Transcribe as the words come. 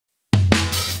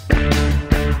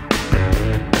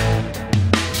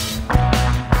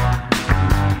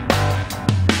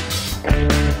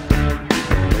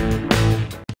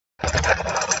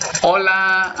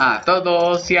a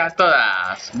todos y a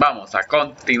todas, vamos a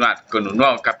continuar con un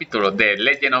nuevo capítulo de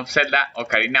Legend of Zelda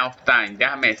Ocarina of Time.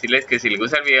 Déjame decirles que si les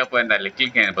gusta el video pueden darle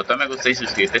clic en el botón me gusta y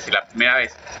suscribirte si es la primera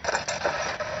vez.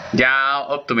 Ya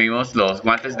obtuvimos los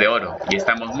guantes de oro y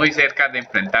estamos muy cerca de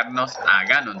enfrentarnos a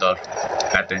Ganondorf.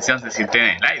 La tensión se siente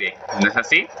en el aire, ¿no es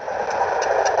así?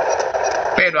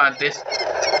 Pero antes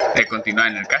de continuar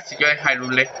en el castillo de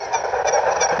Hyrule,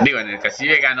 en el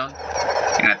castillo de Ganon,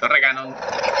 en la torre Ganon,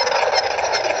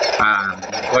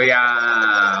 voy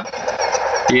a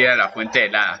ir a la fuente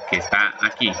helada que está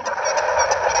aquí.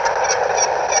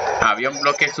 Había un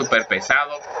bloque súper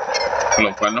pesado, por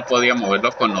lo cual no podía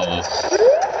moverlo con los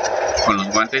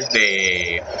guantes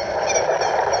de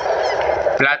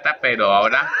plata, pero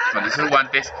ahora con esos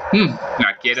guantes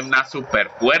adquiere una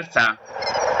super fuerza.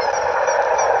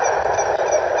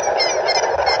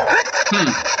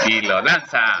 Y lo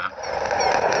lanza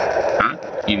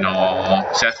y no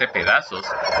se hace pedazos.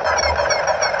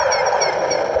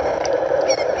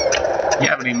 Y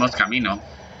abrimos camino.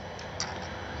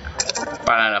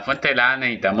 Para la fuente helada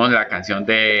necesitamos la canción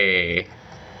de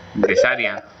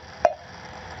Saria.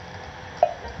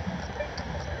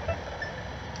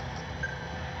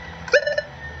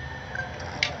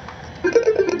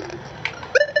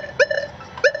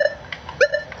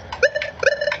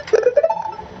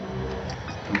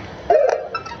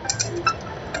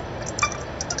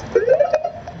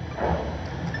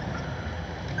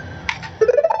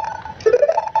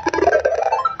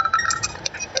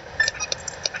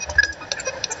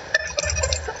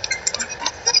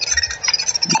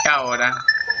 Ahora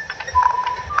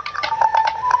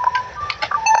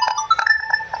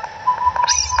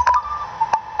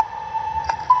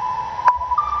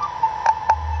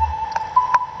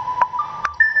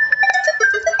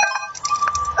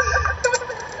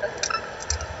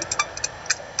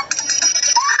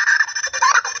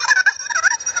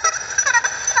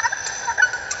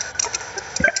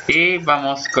y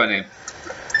vamos con el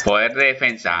poder de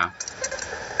defensa.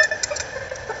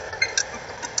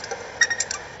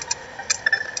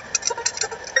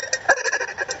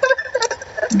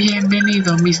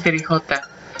 Bienvenido, Mr. J.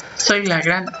 Soy la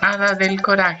gran hada del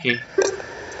coraje.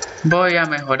 Voy a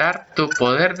mejorar tu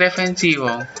poder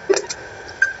defensivo.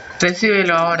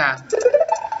 Recíbelo ahora.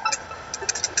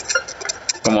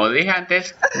 Como dije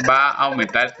antes, va a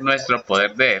aumentar nuestro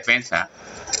poder de defensa.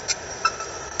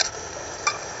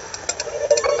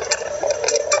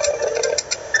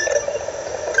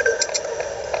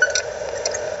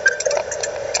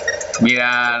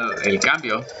 Mira el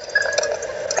cambio.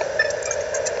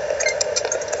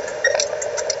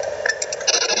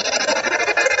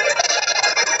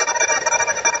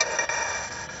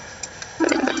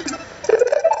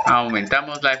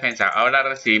 Aumentamos la defensa, ahora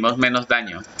recibimos menos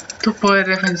daño. Tu poder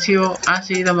defensivo ha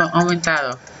sido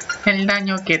aumentado. El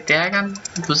daño que te hagan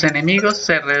tus enemigos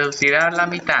se reducirá a la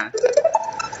mitad.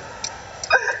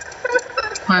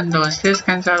 Cuando estés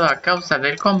cansado a causa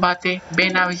del combate,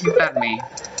 ven a visitarme.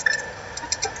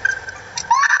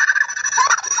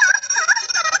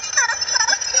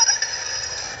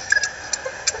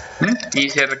 Y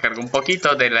se recargó un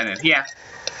poquito de la energía.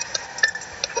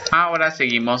 Ahora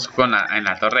seguimos en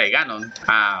la torre de Ganon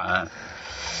a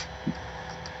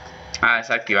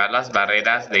desactivar las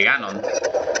barreras de Ganon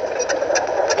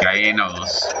que hay en la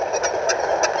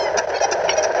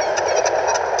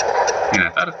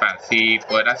torre para así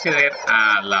poder acceder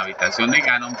a la habitación de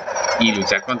Ganon y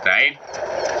luchar contra él.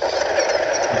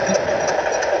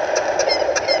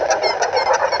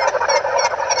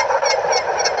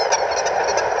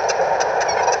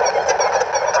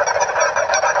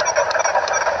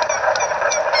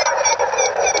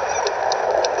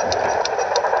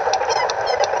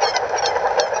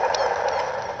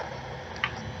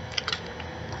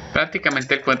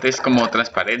 Prácticamente el puente es como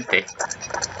transparente.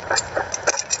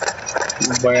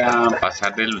 Voy a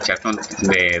pasar de luchar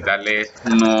de darles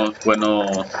unos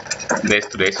buenos,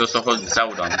 destruir esos ojos de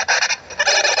Sauron.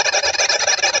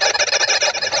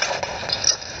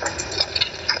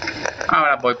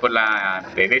 Ahora voy por la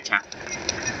derecha.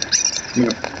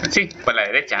 Sí, por la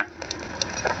derecha.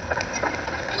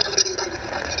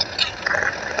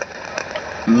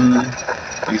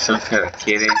 Eso se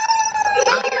requiere.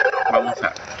 Vamos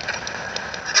a.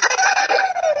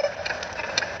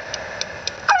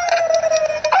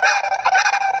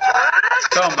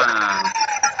 Toma.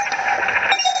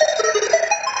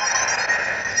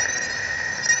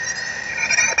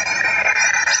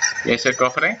 ¿Y ese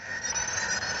cofre?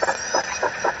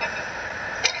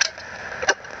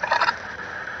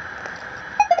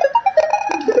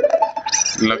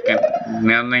 Lo que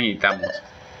no necesitamos.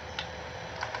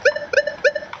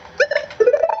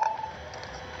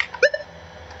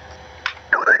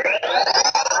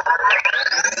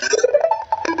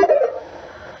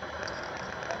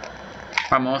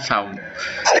 Vamos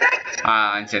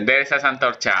a encender esas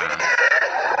antorchas.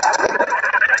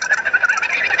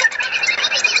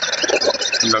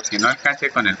 Lo que no alcance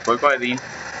con el fuego de Dean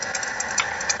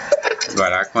lo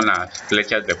hará con las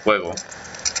flechas de fuego.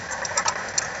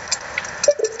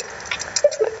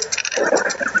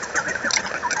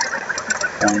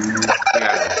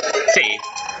 Sí,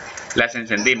 las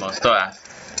encendimos todas.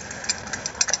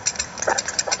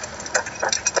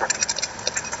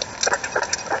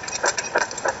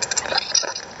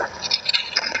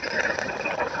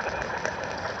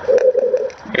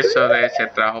 Eso debe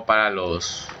ser trabajo para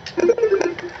las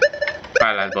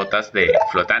botas de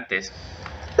flotantes.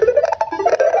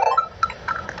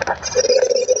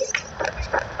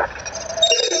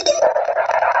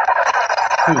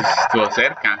 Estuvo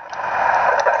cerca.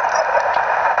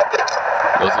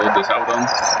 Los ojos de Sauron.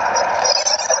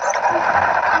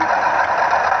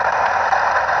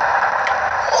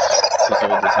 Los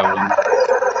ojos de Sauron.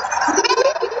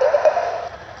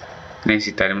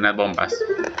 Necesitaré unas bombas.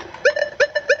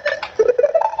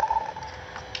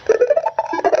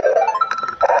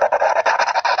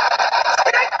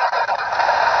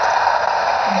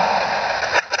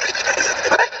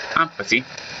 Pues sí,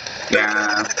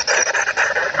 ya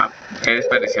he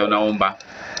desperdiciado una bomba.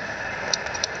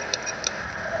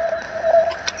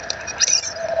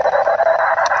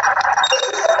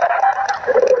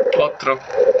 Otro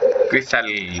cristal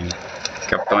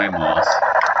que obtenemos.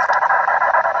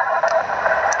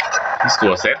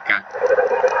 Estuvo cerca.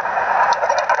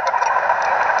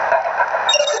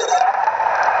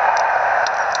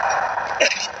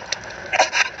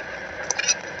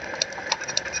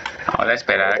 Ahora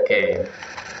esperar a que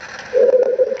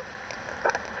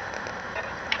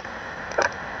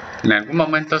en algún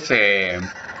momento se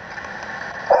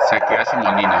activa ese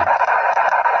molino.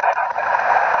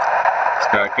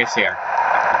 Esperar que se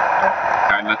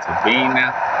acabe la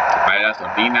turbina, que pare las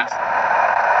turbinas.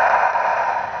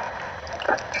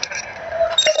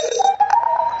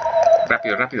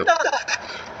 Rápido, rápido.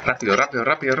 Rápido, rápido,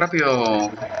 rápido,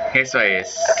 rápido. Eso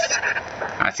es.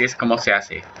 Así es como se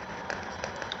hace.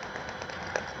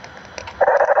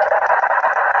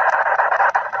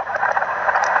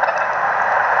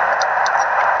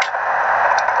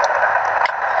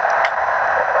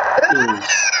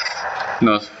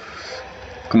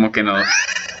 Como que no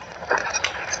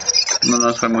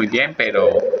nos fue muy bien,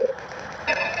 pero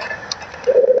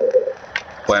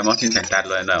podemos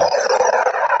intentarlo de nuevo.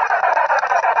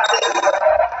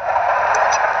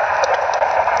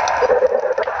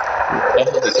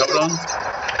 Ojos de Sauron.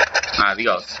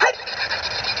 Adiós.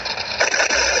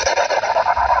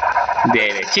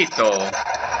 Derechito.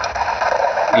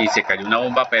 Y se cayó una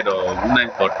bomba, pero no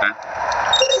importa.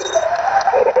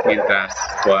 Mientras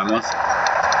podamos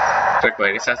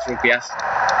recoger esas rupias.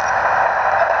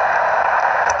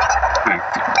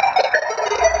 Aquí.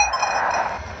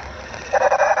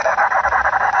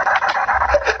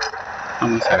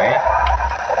 Vamos a ver.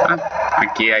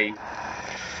 Aquí hay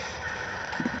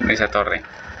esa torre.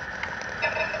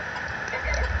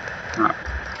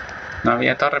 No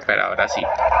había torre, pero ahora sí.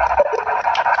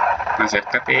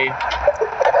 Acércate.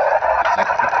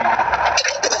 Acércate.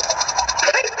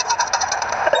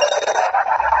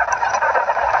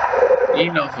 Y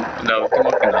lo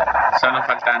último que solo nos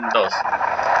faltan dos.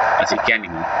 Así que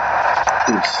ánimo.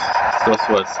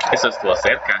 Eso estuvo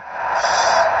cerca.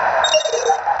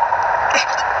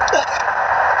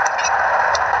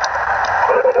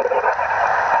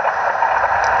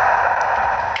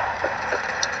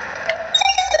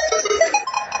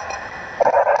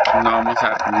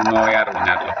 No voy a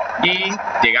arruinarlo. Y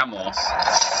llegamos.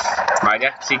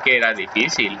 Vaya, sí que era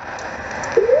difícil.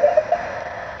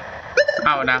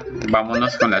 Ahora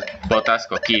vámonos con las botas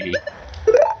Kokiri.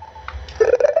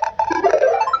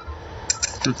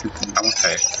 Vamos a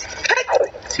ver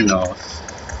si nos...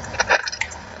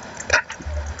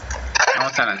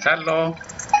 Vamos a lanzarlo.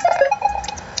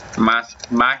 Más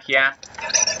magia.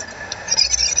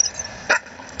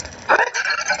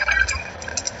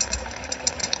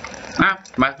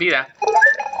 Más vida.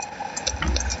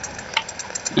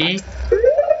 Y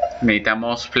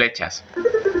necesitamos flechas.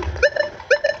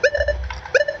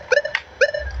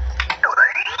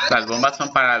 Las bombas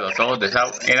son para los ojos de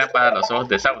Sauron. Era para los ojos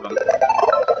de Sauron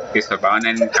que estorbaban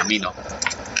en el camino.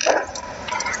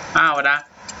 Ahora,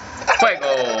 fuego.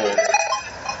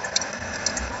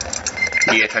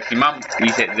 Y desactivamos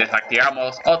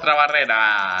otra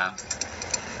barrera.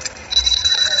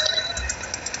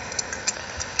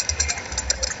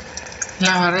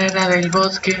 La barrera del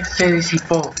bosque se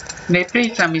disipó.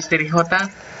 Deprisa, Mr. J.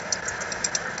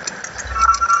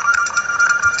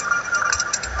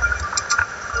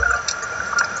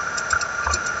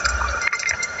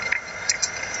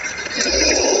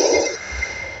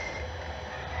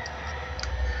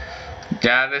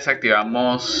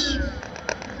 desactivamos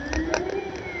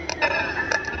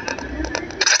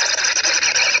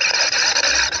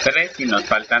tres y nos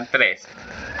faltan tres.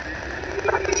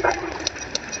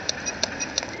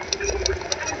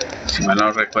 Si mal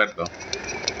no recuerdo.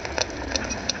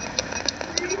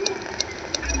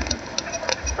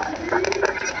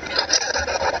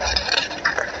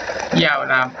 Y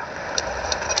ahora,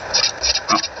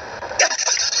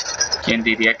 ¿quién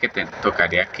diría que te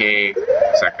tocaría que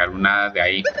sacar una de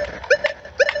ahí?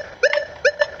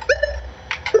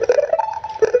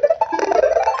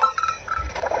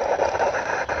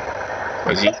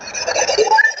 Pues sí.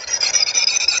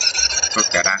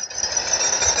 Tocará.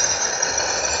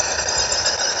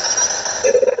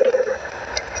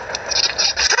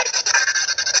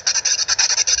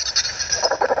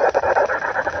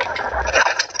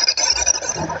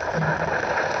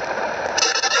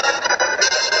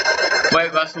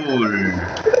 Fuego azul.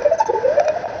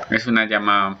 Es una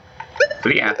llama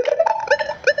fría.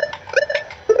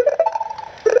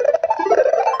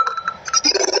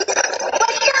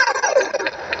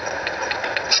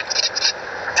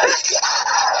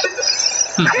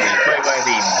 El fuego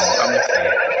Edín. Vamos a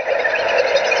ver.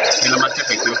 Es lo más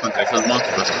efectivo contra esos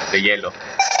monstruos de hielo.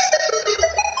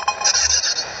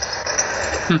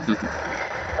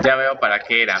 Ya veo para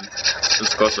qué eran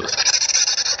sus cosas.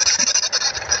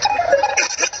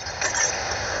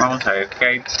 Vamos a ver qué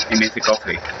hay en ese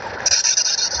cofre.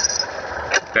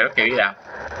 Espero que vida.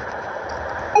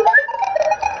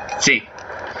 Sí.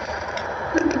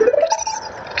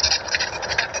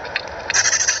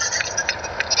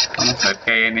 Vamos a ver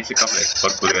qué hay en ese cofre,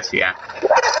 por curiosidad.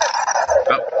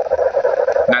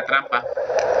 Oh, una trampa.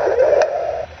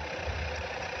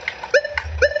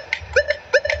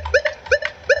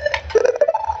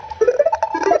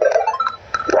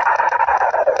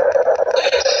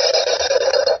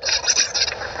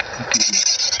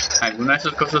 Algunas de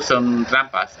esas cosas son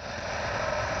trampas.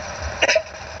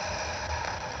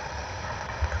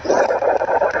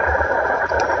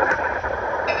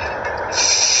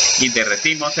 Y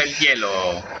derretimos el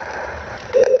hielo.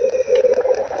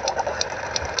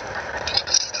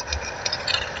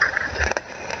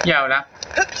 Y ahora,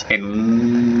 en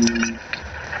un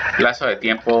plazo de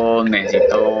tiempo,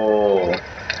 necesito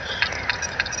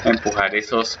empujar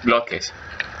esos bloques.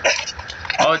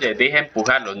 Oye, dije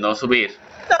empujarlos, no subir.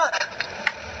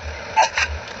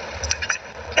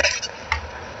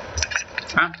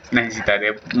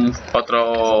 Necesitaré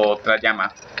otra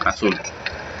llama azul.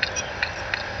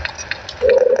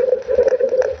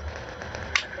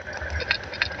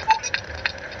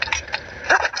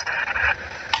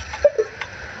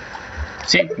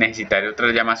 Sí, necesitaré otra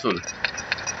llama azul.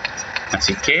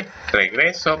 Así que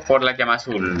regreso por la llama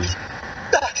azul.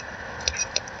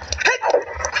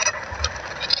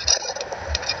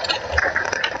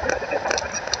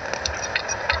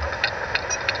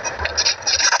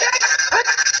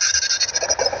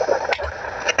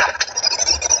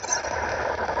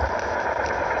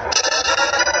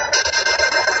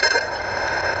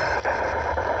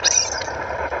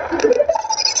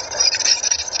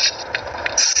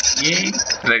 Y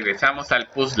regresamos al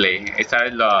puzzle. Esta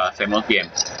vez lo hacemos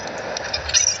bien.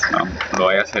 No, lo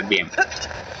voy a hacer bien.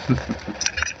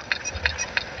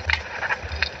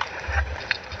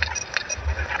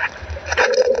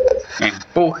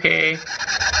 Empuje.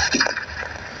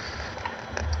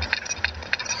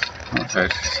 Vamos a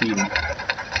ver si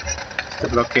este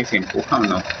bloque se empuja o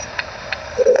no.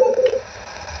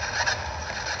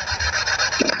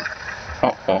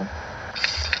 Oh, oh.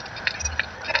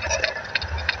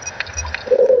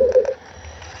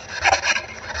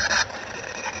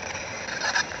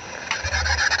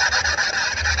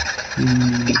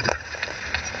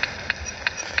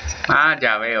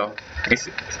 Ya veo.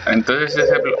 Entonces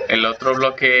el otro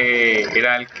bloque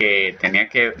era el que tenía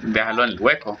que dejarlo en el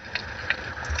hueco.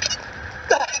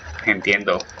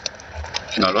 Entiendo.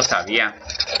 No lo sabía.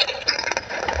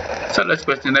 Solo es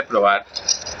cuestión de probar.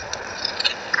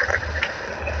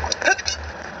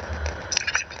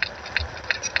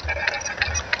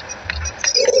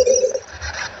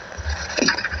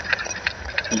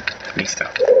 Listo.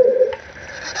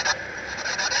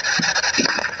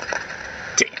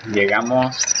 Sí,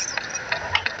 llegamos.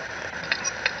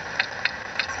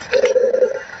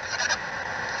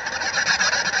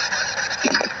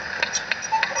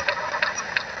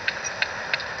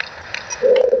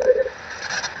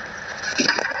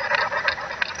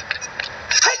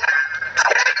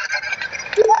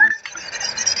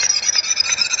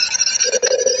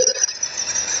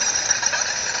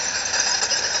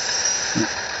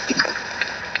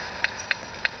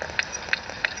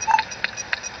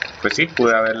 Pues sí,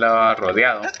 pude haberla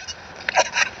rodeado.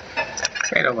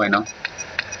 pero bueno.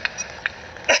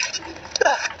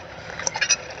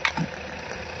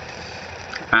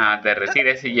 A derretir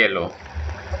ese hielo.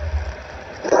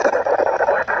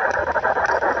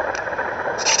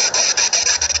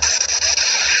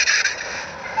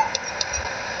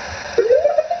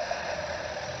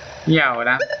 Y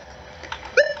ahora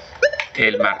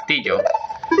el martillo.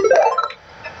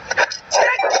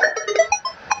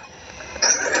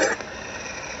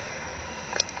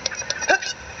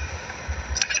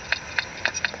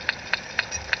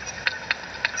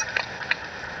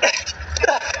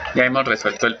 Ya hemos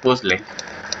resuelto el puzzle.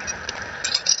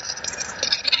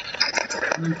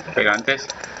 Pero antes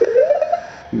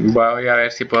voy a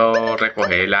ver si puedo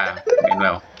recogerla de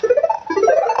nuevo.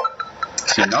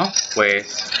 Si no,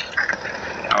 pues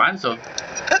avanzo.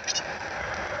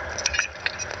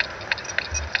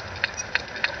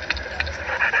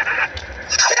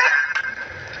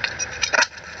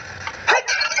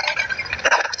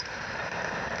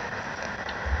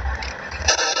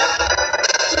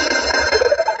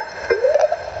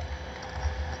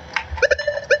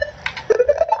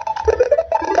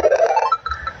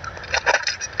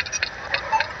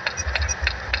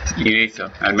 Y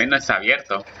listo, al menos está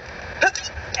abierto.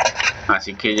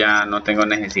 Así que ya no tengo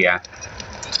necesidad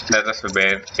de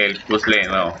resolver el puzzle de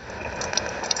nuevo.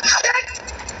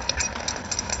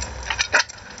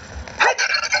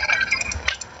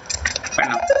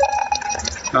 Bueno,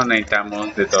 no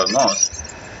necesitamos de todos modos.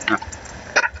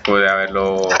 Pude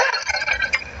haberlo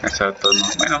hecho de todos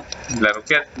modos. Bueno, la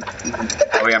rupia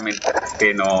obviamente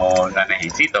que no la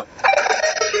necesito.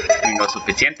 Tengo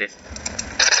suficientes.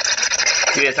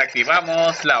 Y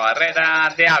desactivamos la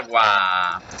barrera de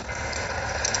agua.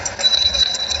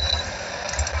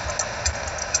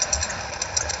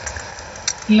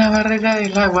 La barrera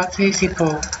del agua se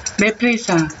disipó.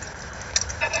 ¡Deprisa!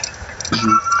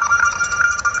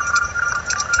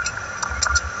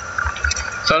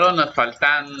 Solo nos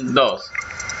faltan 2.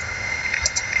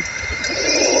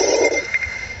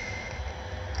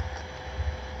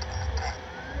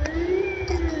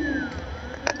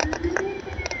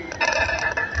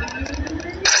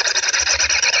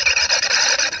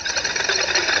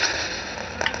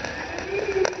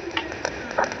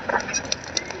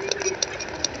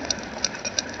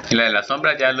 Y la de la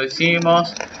sombra ya lo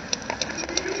hicimos.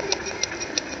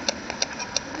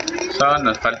 Solo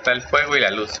nos falta el fuego y la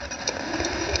luz.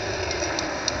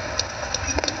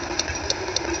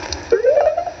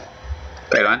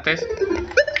 Pero antes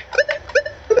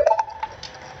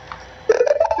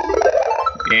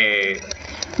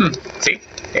sí,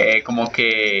 como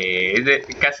que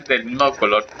es casi del mismo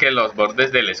color que los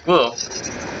bordes del escudo.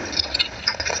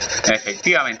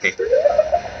 Efectivamente.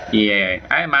 Y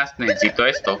además necesito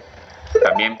esto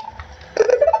también.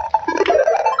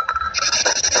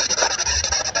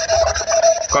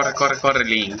 Corre, corre, corre,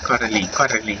 Link, corre, Link,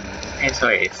 corre, Link. Eso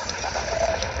es.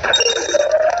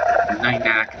 No hay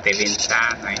nada que te venza,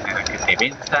 no hay nada que te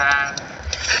venza.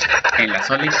 En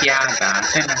las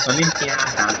Olimpiadas, en las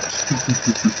Olimpiadas.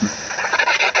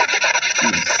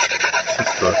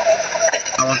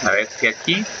 Vamos a ver si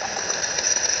aquí.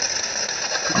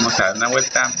 Vamos a dar una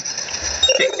vuelta.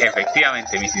 Sí,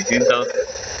 efectivamente, mis instintos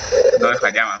no me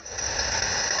fallaban.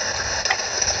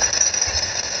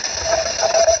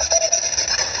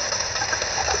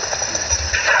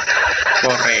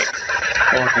 Corre,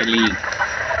 corre, Link.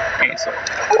 Eso.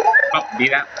 Oh,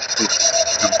 vida.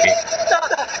 Aunque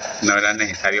no era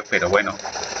necesario, pero bueno.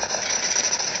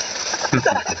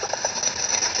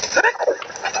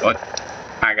 Oh,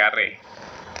 agarré.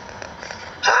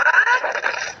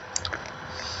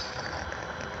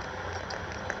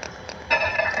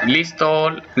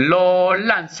 Listo, lo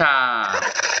lanza.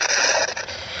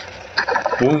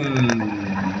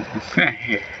 ¡Pum!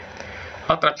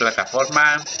 Otra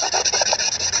plataforma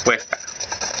puesta.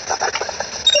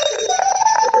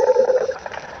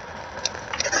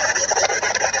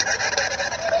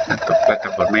 Tanto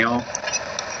plataformeo.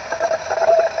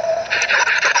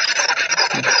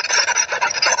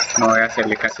 No voy a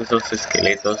hacerle caso a esos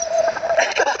esqueletos.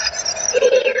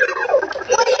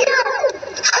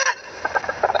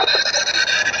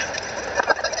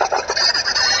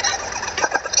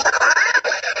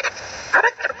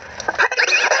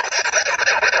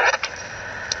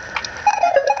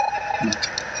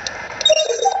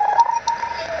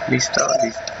 Listo,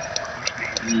 listo.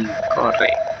 Corre,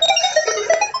 corre.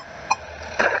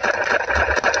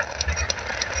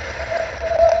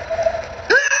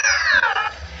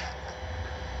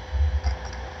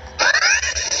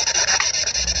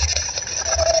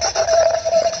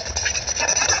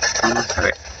 Vamos a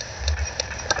ver.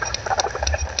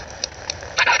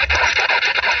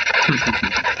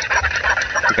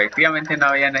 efectivamente no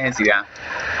había necesidad,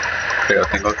 pero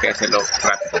tengo que hacerlo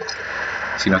rápido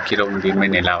si no quiero hundirme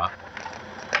en el lava.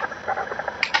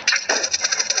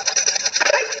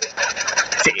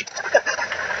 Sí.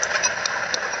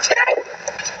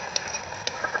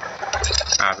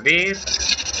 Abrir.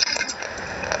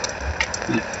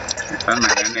 De todas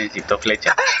maneras necesito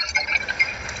flecha.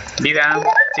 Vida.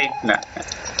 Sí, nada.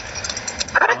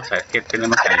 Vamos a ver qué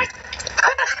tenemos ahí.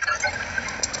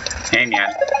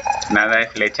 Genial. Nada de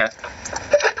flechas.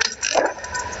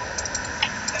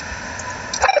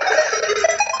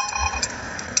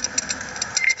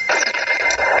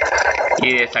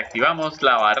 Y desactivamos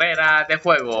la barrera de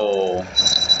fuego.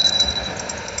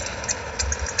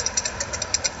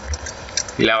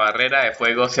 Y la barrera de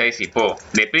fuego se disipó.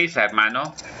 Deprisa,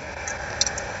 hermano.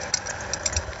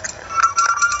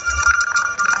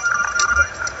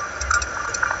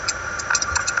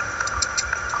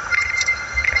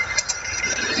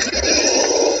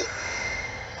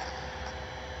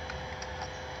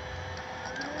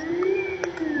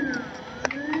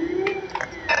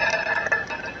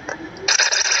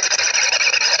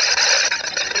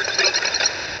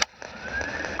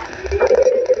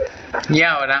 Y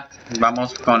ahora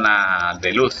vamos con la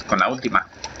de luz, con la última.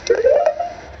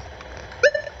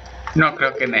 No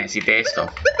creo que necesite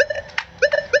esto.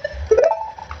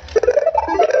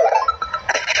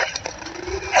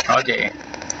 Oye,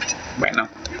 bueno,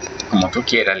 como tú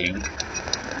quieras, Link.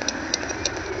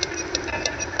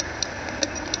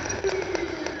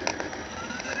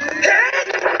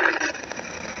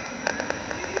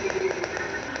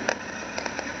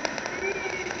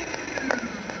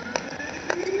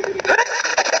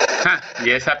 Y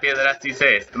esa piedra sí se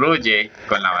destruye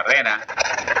con la barrera.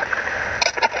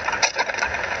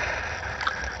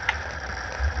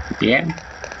 Bien.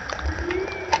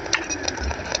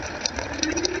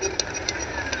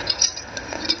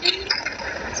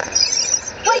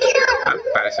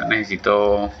 Para eso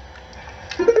necesito...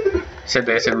 Ese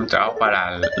debe ser un trabajo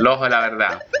para el ojo de la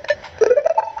verdad.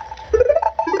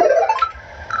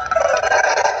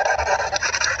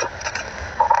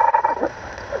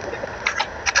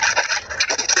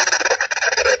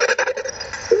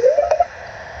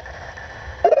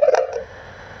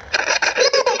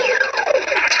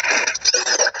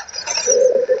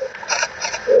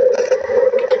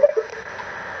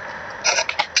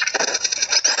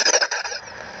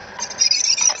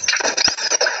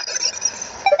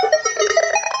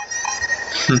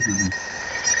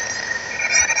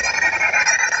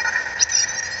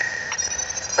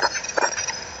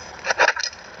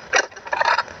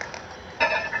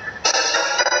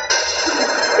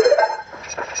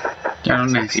 Ya no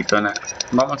necesito nada.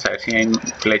 Vamos a ver si hay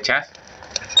flechas.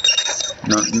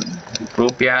 No,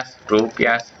 rupias,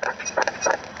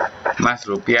 más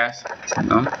rupias.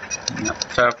 No,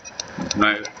 solo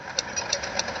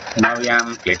no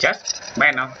habían flechas.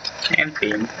 Bueno, en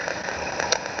fin.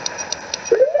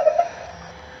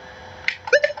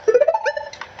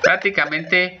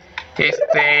 Prácticamente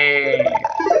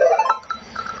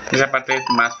esa parte es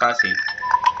más fácil.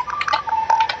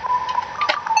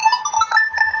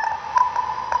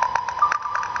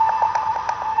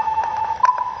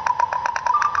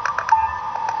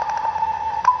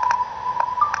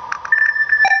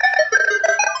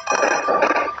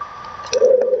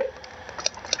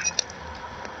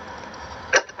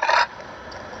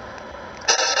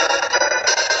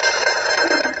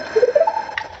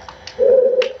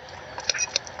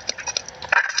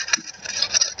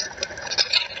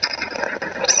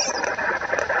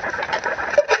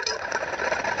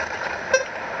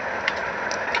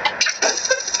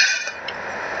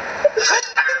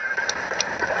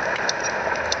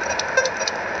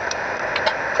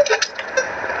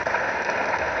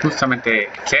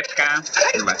 Justamente cerca,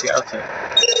 demasiado cerca.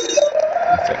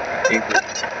 Sí.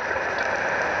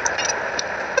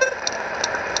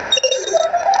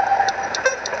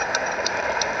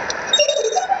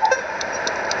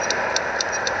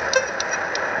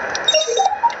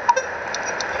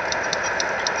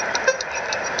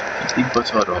 Tipo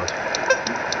oro.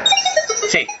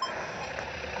 Sí.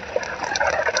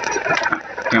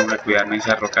 Tengo que cuidarme de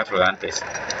esas rocas rodantes.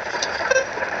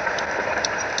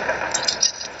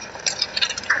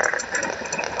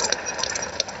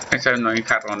 Eso no hay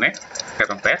jarrones que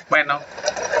romper. Bueno.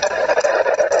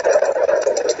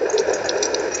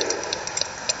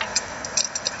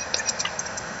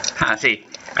 Ah, sí.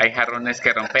 Hay jarrones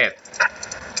que romper.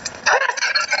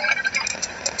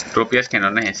 Rupias que no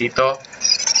necesito.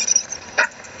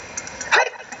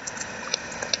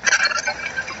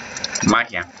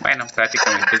 Magia. Bueno,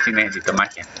 prácticamente sí necesito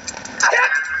magia.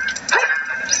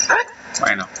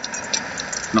 Bueno.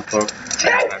 No puedo...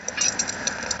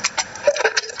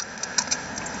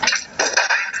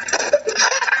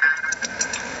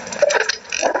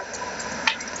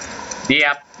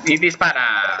 y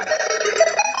dispara.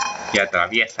 Y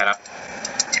atraviesa la...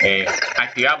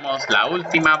 activamos la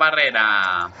última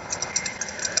barrera.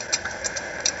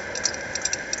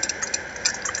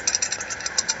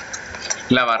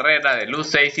 La barrera de luz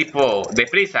se disipó.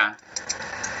 ¡Deprisa!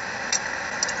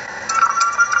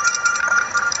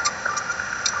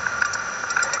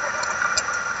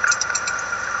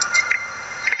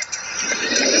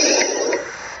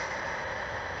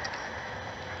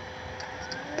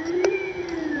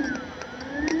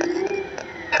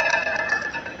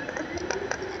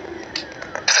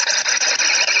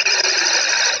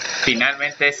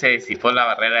 Finalmente se disipó la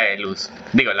barrera de luz.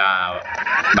 Digo, la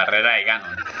barrera de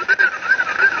Ganon.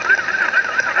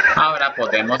 Ahora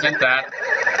podemos entrar.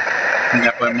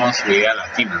 Ya podemos subir a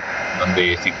la cima,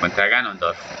 donde se encuentra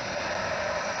Ganondorf.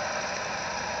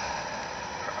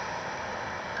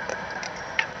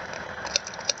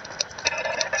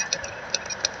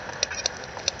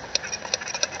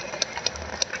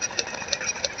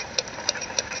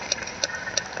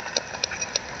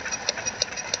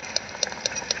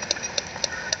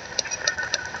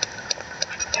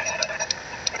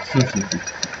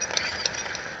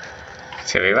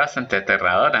 Se ve bastante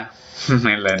aterradora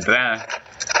en la entrada.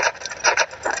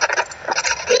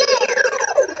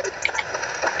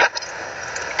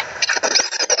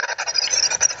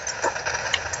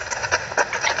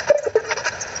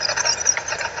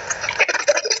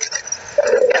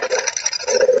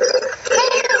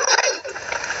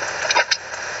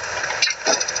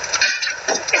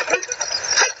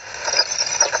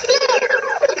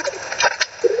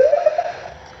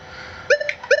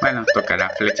 Bueno, tocará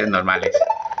flechas normales.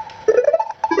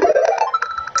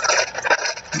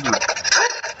 No.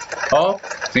 O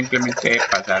simplemente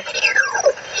pasar.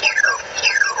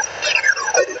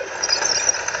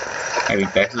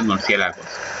 Evitar esos murciélagos.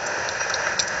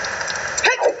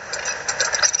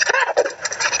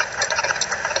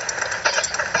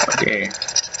 Oye,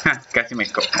 casi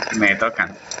me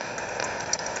tocan.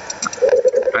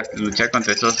 A luchar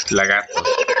contra esos lagartos.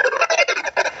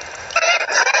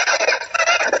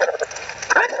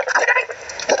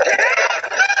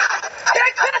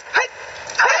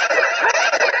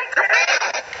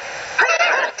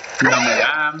 No me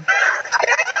dan.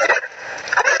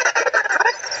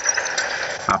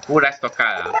 A pura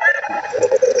estocada.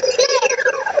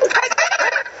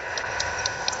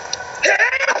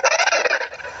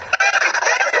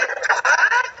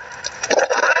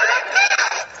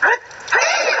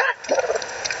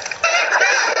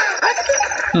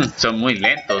 Son muy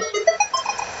lentos.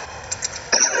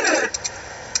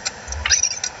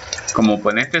 Como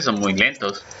oponentes son muy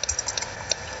lentos.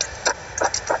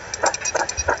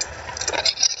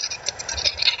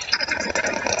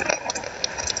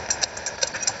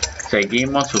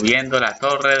 Seguimos subiendo la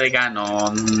torre de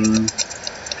Ganon.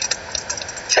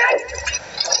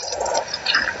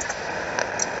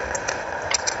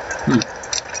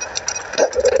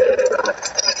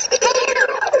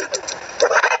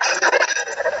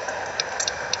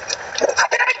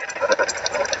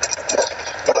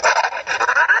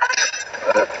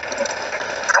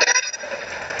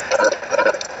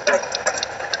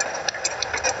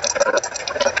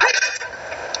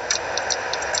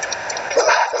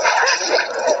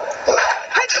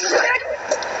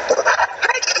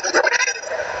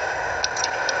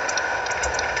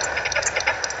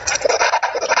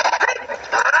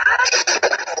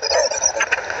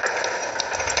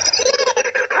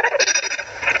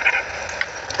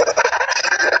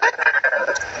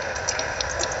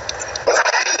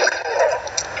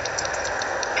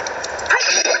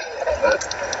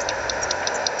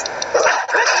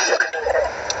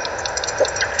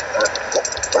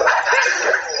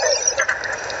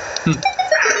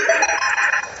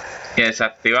 Y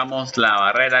desactivamos la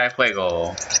barrera de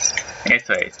fuego.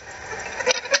 Eso es.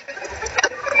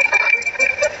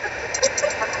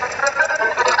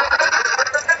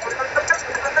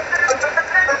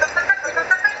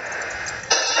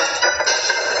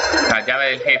 La llave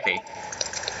del jefe.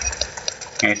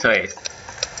 Eso es.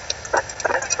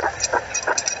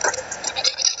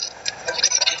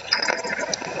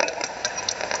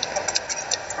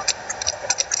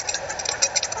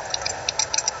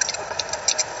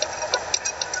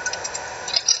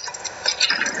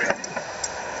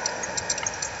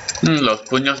 Los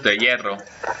puños de hierro.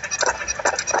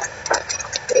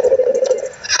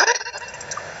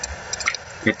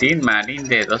 Petín marín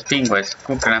de 2 pingües.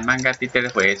 Cucaramanga títere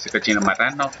fue. Ese cochino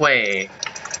marrano fue.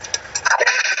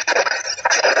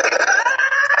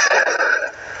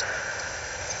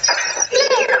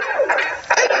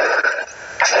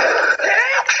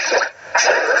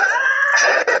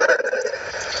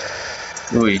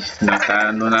 Uy, nos está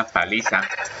dando una paliza.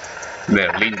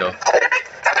 Pero lindo.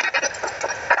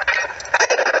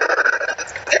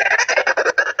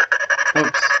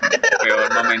 Ups,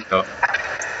 peor momento.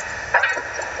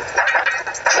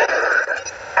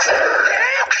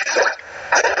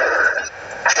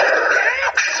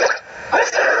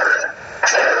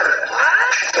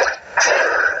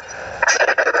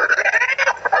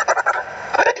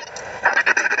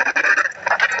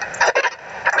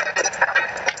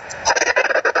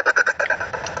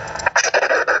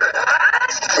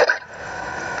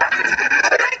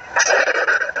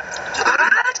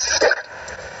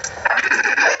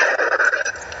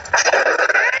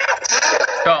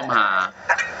 Toma.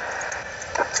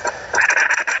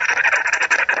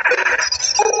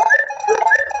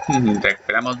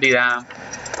 Recuperamos vida.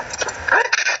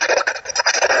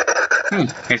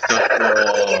 Esto es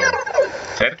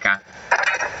por cerca.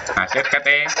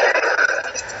 Acércate.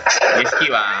 Y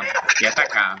esquiva. Y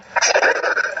ataca.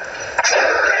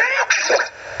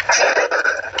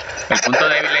 El punto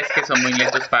débil es que son muy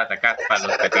lentos para atacar, para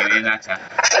los que tienen hacha.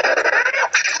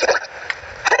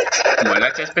 Como el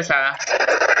hacha es pesada,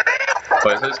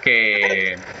 por eso es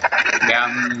que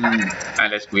vean al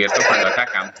descubierto cuando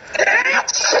atacan.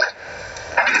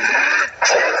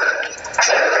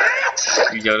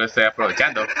 Y yo lo estoy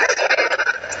aprovechando.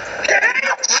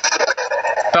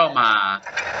 Toma.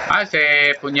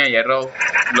 Ese puño de hierro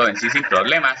lo vencí sin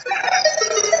problemas.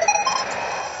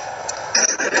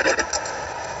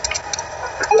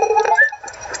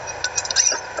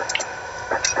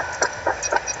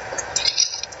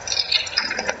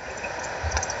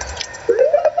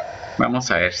 Vamos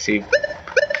a ver si...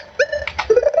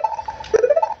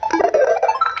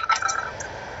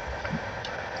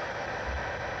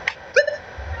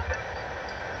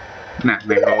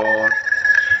 mejor...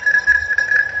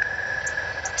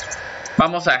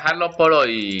 Vamos a dejarlo por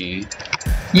hoy.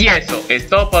 Y eso es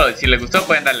todo por hoy. Si les gustó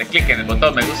pueden darle click en el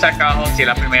botón me gusta acá abajo. Si es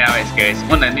la primera vez que ves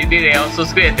uno de mis videos,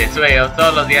 suscríbete, subo videos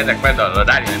todos los días de acuerdo al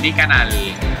horario de mi canal.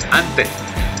 Antes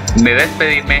de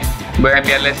despedirme voy a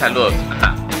enviarles saludos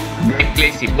a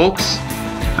Classy Books,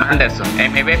 Anderson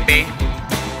MVP,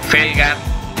 Felgar,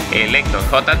 Elector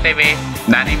JTV,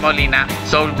 Dani Molina,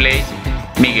 Soul Blaze,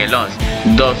 Miguelón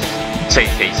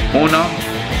 2661,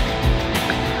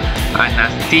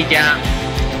 Anastilla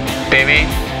TV,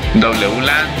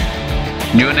 WLAN,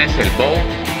 Yunes El Bow,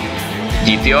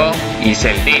 GTO y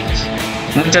Celdich.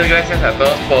 Muchas gracias a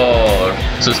todos por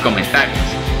sus comentarios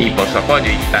y por su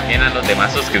apoyo, y también a los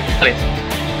demás suscriptores.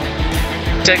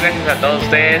 Muchas gracias a todos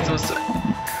ustedes,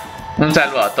 un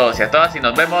saludo a todos y a todas y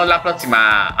nos vemos la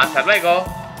próxima. Hasta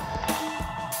luego.